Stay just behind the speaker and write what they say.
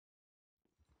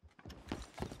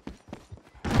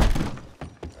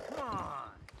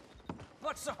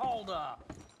What's the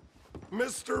holdup?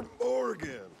 Mr.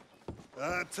 Morgan,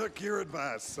 I took your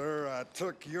advice, sir. I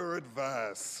took your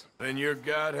advice. Then your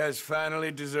god has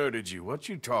finally deserted you. What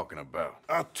you talking about?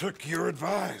 I took your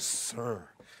advice, sir.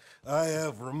 I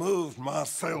have removed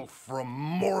myself from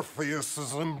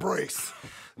Morpheus's embrace.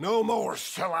 No more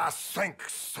shall I sink,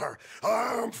 sir.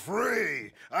 I am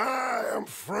free. I am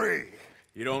free.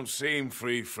 You don't seem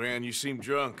free, friend. You seem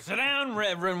drunk. Sit down,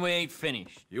 Reverend. We ain't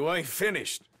finished. You ain't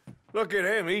finished. Look at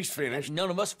him. He's finished. None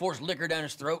of us forced liquor down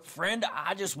his throat. Friend,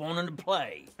 I just wanted to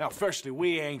play. Now, firstly,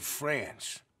 we ain't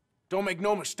friends. Don't make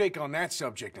no mistake on that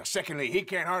subject. Now, secondly, he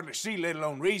can't hardly see, let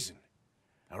alone reason.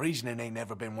 Now, reasoning ain't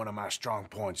never been one of my strong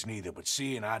points neither, but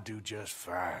seeing I do just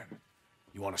fine.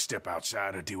 You want to step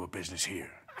outside or deal with business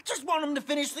here? I just want him to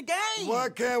finish the game. Why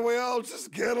can't we all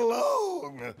just get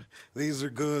along? These are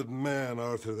good men,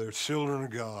 Arthur. They're children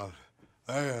of God.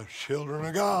 They're children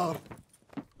of God.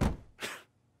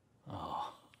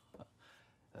 Oh.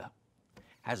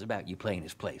 How's about you playing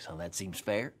his place, huh? That seems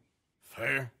fair?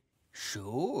 Fair?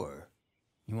 Sure.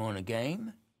 You want a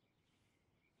game?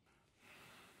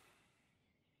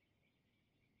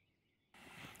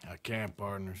 I can't,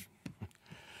 partners.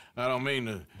 I don't mean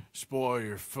to spoil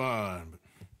your fun, but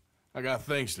I got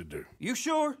things to do. You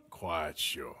sure? Quite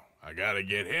sure. I gotta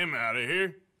get him out of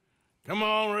here. Come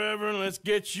on, Reverend, let's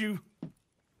get you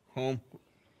home.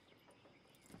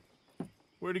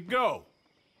 Where'd he go?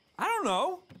 I don't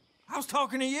know. I was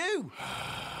talking to you.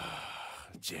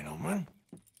 Gentlemen.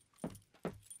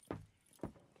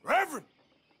 Reverend!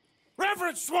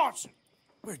 Reverend Swanson!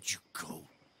 Where'd you go?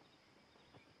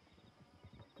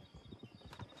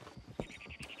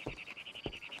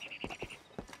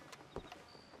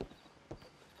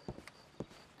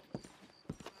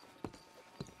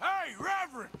 Hey,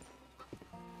 Reverend!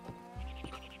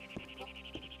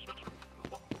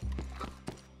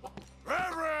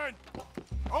 Reverend!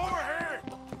 Over here!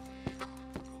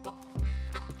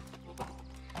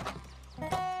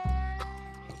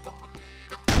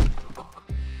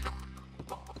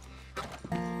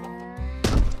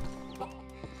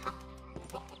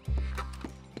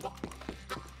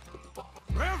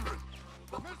 Reverend!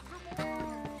 Mr. Morgan,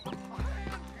 a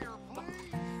hand here,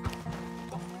 please.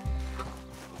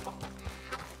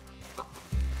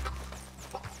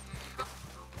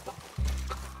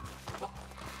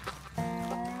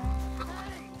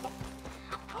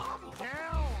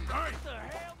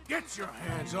 Get your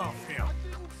hands off him! I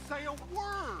didn't say a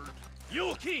word.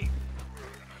 You'll keep.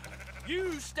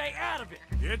 You stay out of it.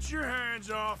 Get your hands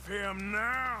off him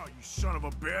now, you son of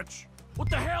a bitch! What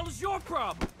the hell is your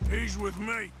problem? He's with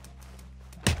me.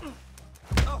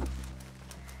 Oh.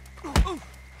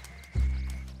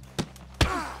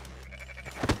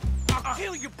 I'll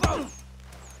kill you both.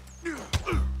 You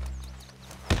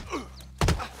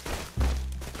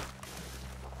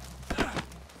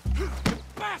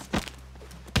bastard!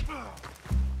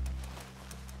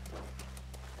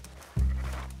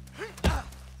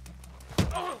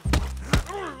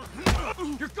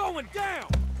 You're going down!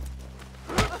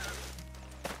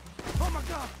 Oh my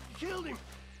God, you killed him.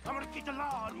 I'm gonna keep the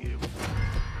law on you.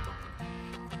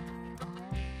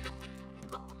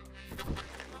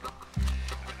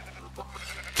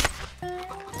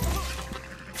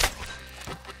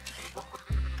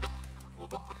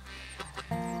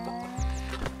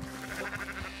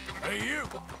 Hey, you!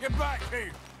 Get back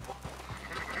here!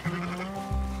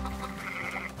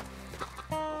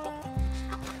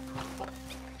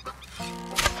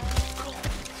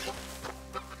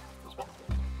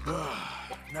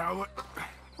 Now,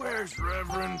 where's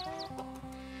Reverend?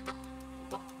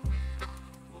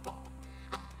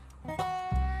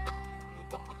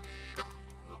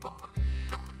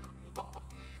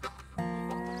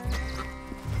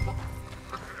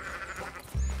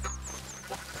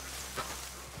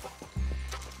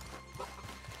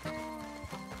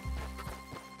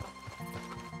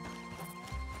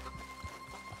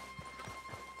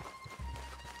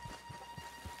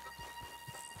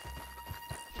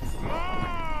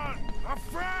 My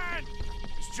friend!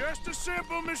 It's just a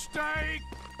simple mistake.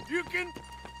 You can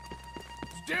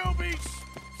still be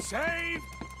saved.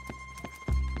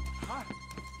 Huh?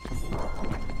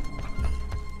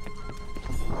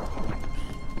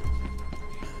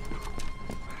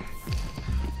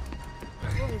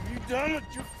 What have you done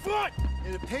with your foot?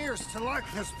 It appears to like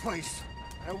this place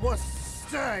and wants to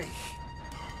stay.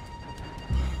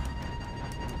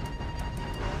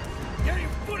 Get your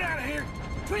foot out of here!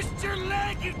 Twist your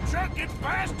leg, you drunken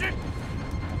bastard!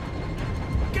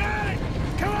 Got it!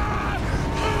 Come on!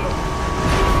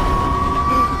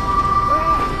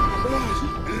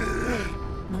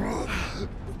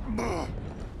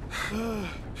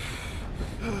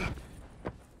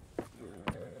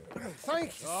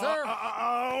 Thank you, sir.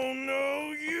 Oh,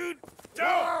 no, you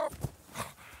don't!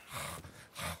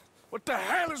 What the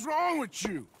hell is wrong with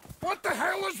you? What the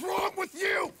hell is wrong with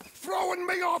you? Throwing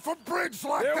me off a bridge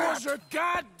like There that? was a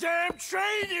goddamn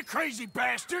train, you crazy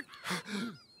bastard!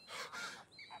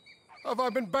 Have I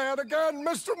been bad again,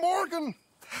 Mr. Morgan?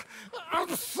 I'm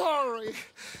sorry.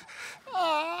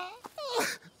 I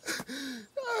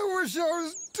wish I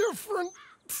was different.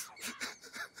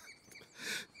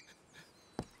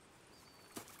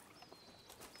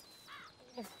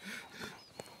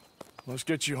 Let's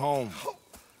get you home.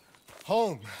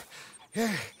 Home?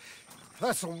 Yeah,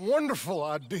 that's a wonderful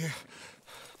idea.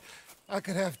 I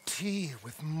could have tea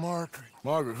with Margaret.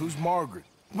 Margaret? Who's Margaret?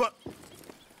 But...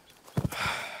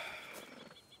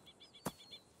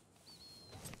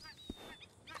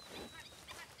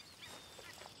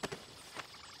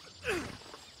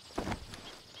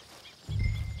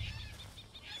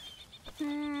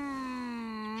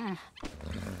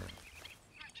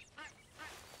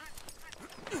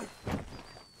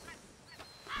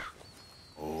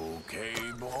 Okay,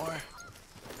 boy.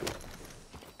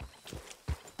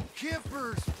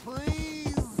 Kippers,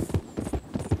 please.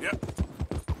 Yep.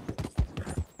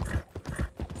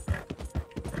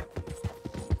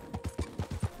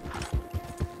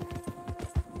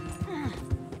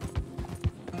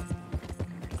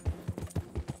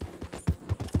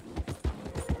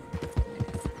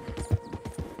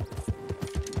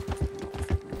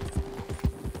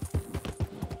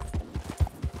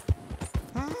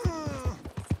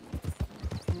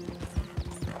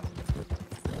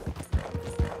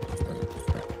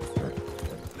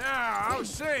 Now, I was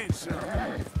saying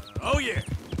something. Oh, yeah.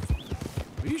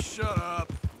 Will you shut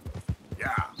up?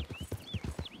 Yeah.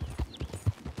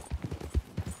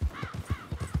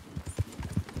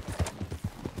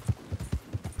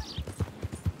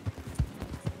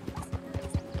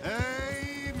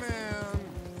 Amen.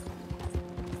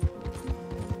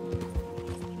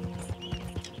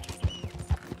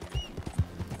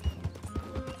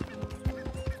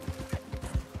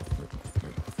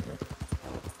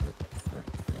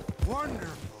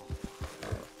 Wonderful.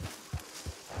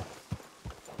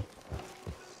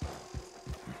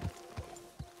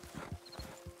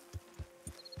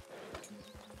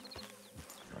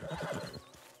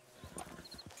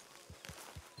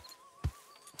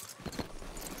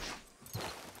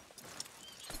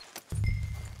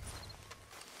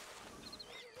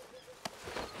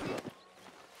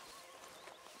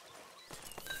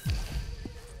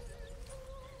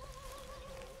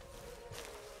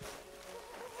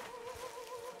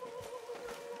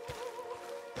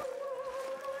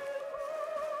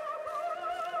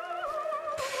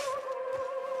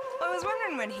 I was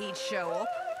wondering when he'd show up.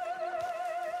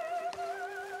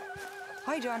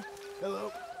 Hi, John.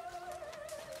 Hello.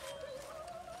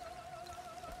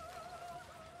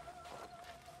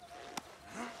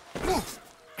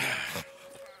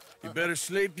 You better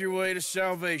sleep your way to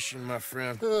salvation, my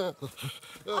friend.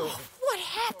 What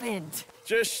happened?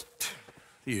 Just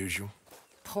the usual.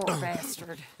 Poor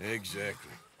bastard.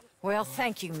 Exactly. Well,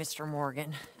 thank you, Mr.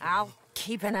 Morgan. I'll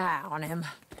keep an eye on him.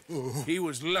 He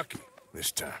was lucky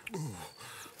this time.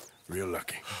 Real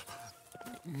lucky.